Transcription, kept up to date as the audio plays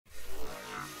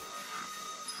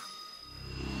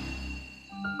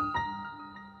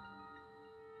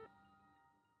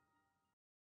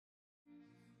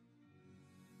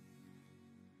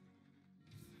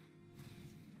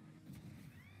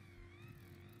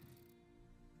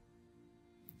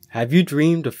Have you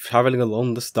dreamed of travelling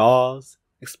along the stars,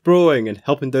 exploring and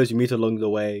helping those you meet along the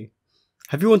way?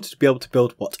 Have you wanted to be able to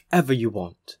build whatever you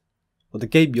want? Well, the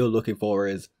game you're looking for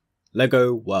is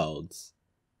LEGO Worlds.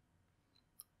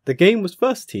 The game was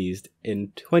first teased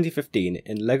in 2015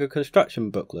 in LEGO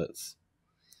construction booklets.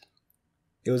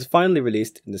 It was finally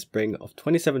released in the spring of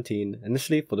 2017,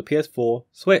 initially for the PS4,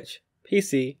 Switch,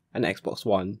 PC and Xbox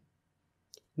One.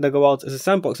 LEGO Worlds is a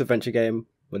sandbox adventure game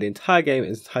where the entire game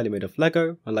is entirely made of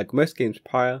LEGO, unlike most games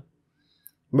prior.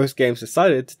 Most games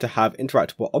decided to have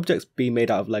interactable objects be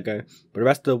made out of LEGO, but the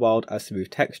rest of the world as smooth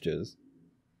textures.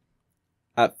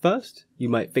 At first, you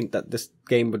might think that this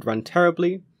game would run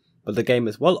terribly, but the game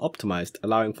is well optimized,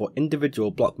 allowing for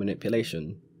individual block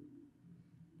manipulation.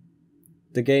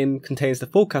 The game contains the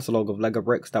full catalogue of LEGO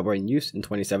bricks that were in use in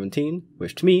 2017,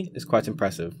 which to me is quite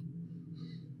impressive.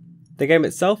 The game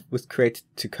itself was created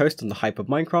to coast on the hype of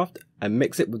Minecraft and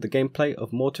mix it with the gameplay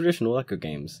of more traditional LEGO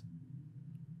games.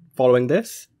 Following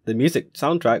this, the music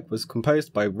soundtrack was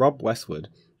composed by Rob Westwood,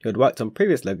 who had worked on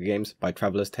previous LEGO games by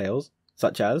Traveller's Tales,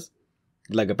 such as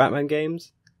the LEGO Batman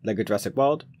games, LEGO Jurassic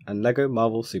World, and LEGO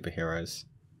Marvel Superheroes.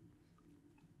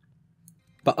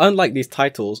 But unlike these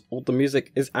titles, all the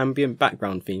music is ambient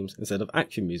background themes instead of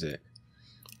action music.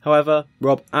 However,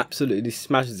 Rob absolutely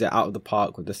smashes it out of the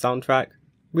park with the soundtrack,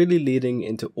 really leading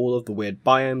into all of the weird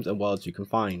biomes and worlds you can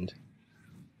find.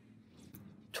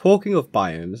 Talking of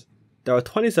biomes, there are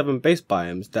 27 base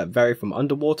biomes that vary from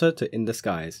underwater to in the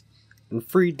skies, and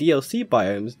 3 DLC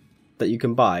biomes that you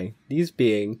can buy, these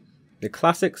being the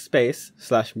Classic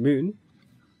Space/Moon,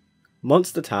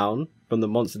 Monster Town from the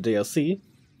Monster DLC,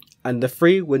 and the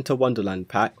free Winter Wonderland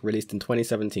pack released in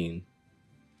 2017.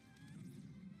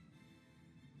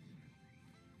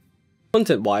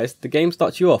 Content-wise, the game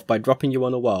starts you off by dropping you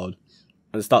on a world,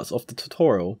 and starts off the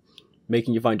tutorial,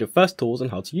 making you find your first tools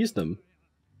and how to use them.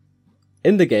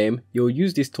 In the game, you'll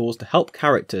use these tools to help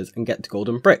characters and get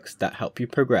golden bricks that help you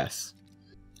progress.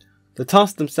 The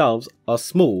tasks themselves are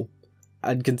small,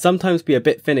 and can sometimes be a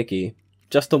bit finicky.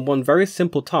 Just on one very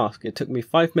simple task it took me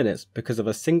 5 minutes because of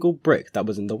a single brick that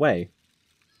was in the way.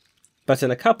 But in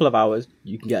a couple of hours,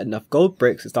 you can get enough gold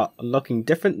bricks to start unlocking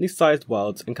differently sized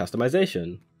worlds and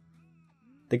customization.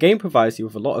 The game provides you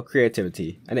with a lot of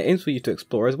creativity, and it aims for you to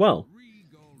explore as well.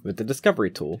 With the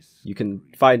Discovery tool, you can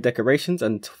find decorations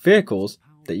and vehicles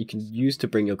that you can use to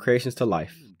bring your creations to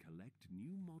life.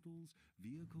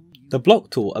 The Block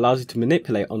tool allows you to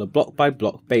manipulate on a block by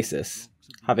block basis,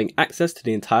 having access to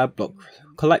the entire block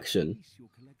collection.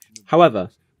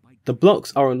 However, the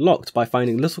blocks are unlocked by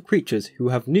finding little creatures who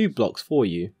have new blocks for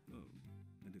you.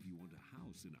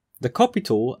 The Copy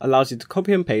tool allows you to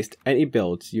copy and paste any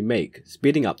builds you make,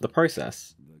 speeding up the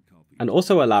process, and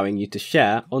also allowing you to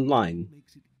share online.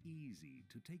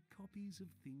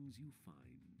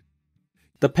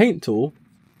 The Paint tool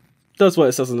does what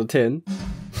it says on the tin.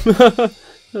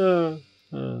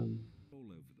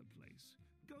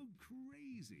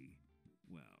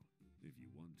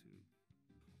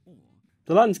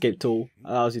 The Landscape tool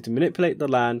allows you to manipulate the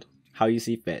land how you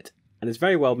see fit, and is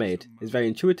very well made. It's very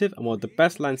intuitive and one of the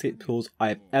best landscape tools I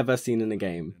have ever seen in a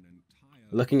game.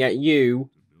 Looking at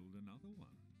you!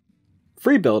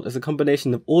 Free Build is a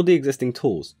combination of all the existing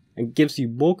tools, and gives you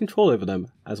more control over them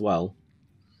as well.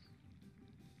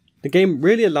 The game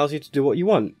really allows you to do what you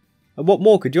want, and what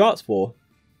more could you ask for?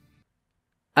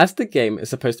 As the game is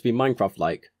supposed to be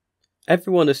Minecraft-like,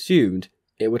 everyone assumed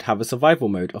it would have a survival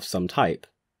mode of some type.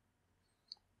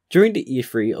 During the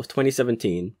E3 of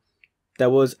 2017, there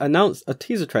was announced a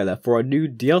teaser trailer for a new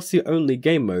DLC-only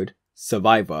game mode,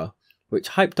 Survivor, which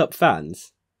hyped up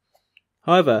fans.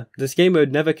 However, this game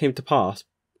mode never came to pass,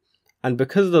 and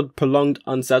because of the prolonged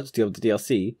uncertainty of the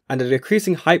DLC, and the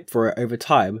decreasing hype for it over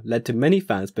time led to many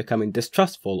fans becoming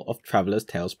distrustful of Traveller's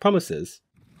Tales' promises.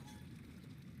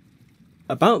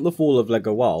 About the fall of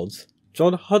LEGO Worlds,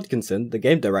 John Hodgkinson, the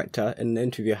game director, in an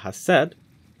interview has said,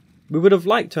 "We would have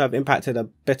liked to have impacted a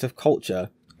bit of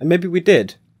culture, and maybe we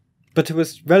did, but it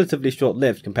was relatively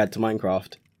short-lived compared to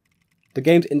Minecraft. The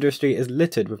games industry is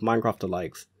littered with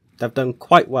Minecraft-alikes. They've done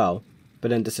quite well, but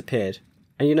then disappeared.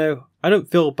 And you know, I don't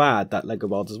feel bad that LEGO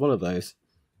Worlds is one of those.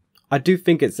 I do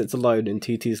think it sits alone in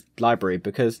TT's library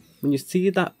because when you see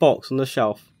that box on the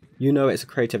shelf, you know it's a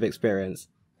creative experience.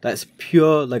 That's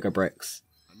pure LEGO bricks.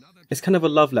 It's kind of a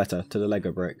love letter to the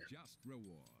LEGO brick."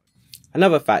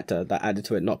 Another factor that added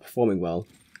to it not performing well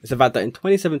is the fact that in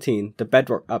 2017 the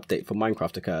Bedrock update for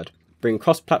Minecraft occurred, bringing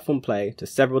cross-platform play to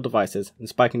several devices and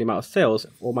spiking the amount of sales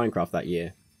for Minecraft that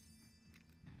year.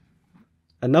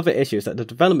 Another issue is that the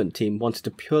development team wanted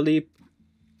to purely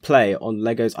play on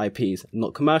LEGO's IPs,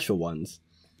 not commercial ones.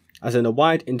 As in a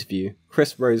wide interview,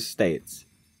 Chris Rose states,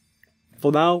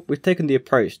 For now, we've taken the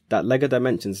approach that LEGO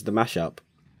Dimensions is the mashup.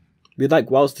 We'd like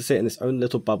Worlds to sit in its own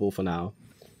little bubble for now,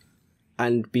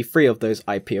 and be free of those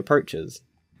IP approaches.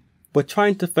 We're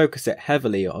trying to focus it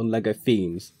heavily on LEGO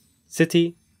themes,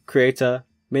 city, creator,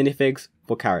 minifigs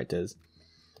for characters,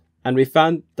 and we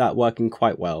found that working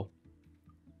quite well.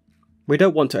 We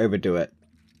don't want to overdo it.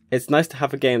 It's nice to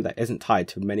have a game that isn't tied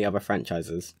to many other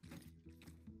franchises.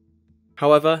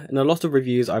 However, in a lot of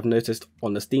reviews I've noticed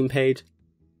on the Steam page,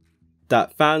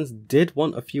 that fans did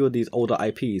want a few of these older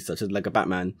IPs such as LEGO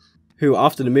Batman, who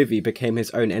after the movie became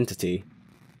his own entity.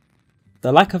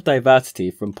 The lack of diversity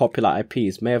from popular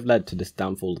IPs may have led to this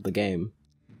downfall of the game.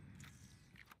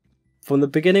 From the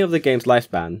beginning of the game's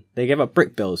lifespan, they gave up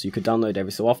brick builds you could download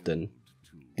every so often.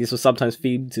 These were sometimes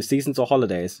themed to seasons or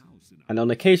holidays, and on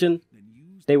occasion,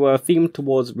 they were themed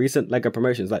towards recent LEGO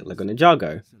promotions like LEGO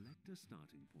Ninjago.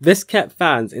 This kept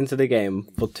fans into the game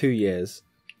for 2 years,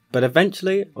 but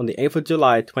eventually, on the 8th of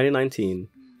July 2019,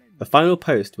 the final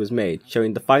post was made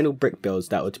showing the final brick builds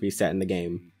that were to be set in the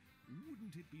game.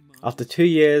 After 2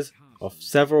 years of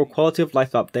several quality of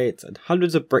life updates and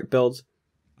hundreds of brick builds,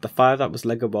 the fire that was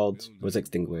LEGO Worlds was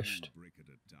extinguished.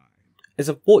 It's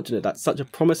unfortunate that such a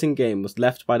promising game was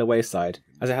left by the wayside,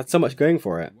 as it had so much going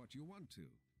for it.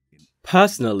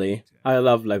 Personally, I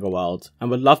love LEGO Worlds and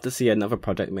would love to see another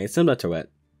project made similar to it.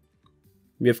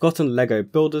 We have gotten LEGO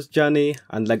Builder's Journey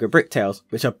and LEGO Bricktales,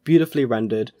 which are beautifully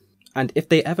rendered, and if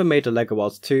they ever made a LEGO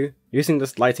Worlds 2, using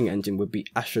this lighting engine would be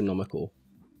astronomical.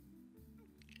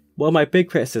 One of my big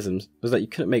criticisms was that you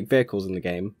couldn't make vehicles in the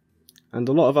game, and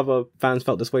a lot of other fans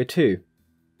felt this way too.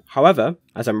 However,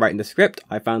 as I'm writing the script,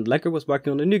 I found LEGO was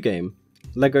working on a new game,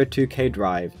 LEGO 2K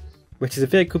Drive, which is a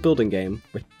vehicle building game.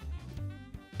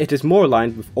 It is more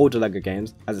aligned with older LEGO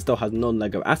games, as it still has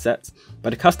non-LEGO assets, but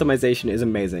the customization is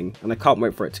amazing, and I can't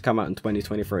wait for it to come out in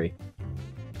 2023.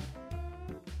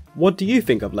 What do you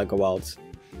think of LEGO Worlds?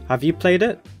 Have you played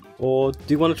it? Or do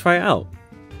you want to try it out?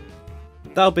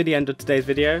 That'll be the end of today's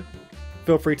video.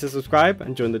 Feel free to subscribe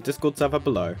and join the Discord server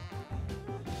below.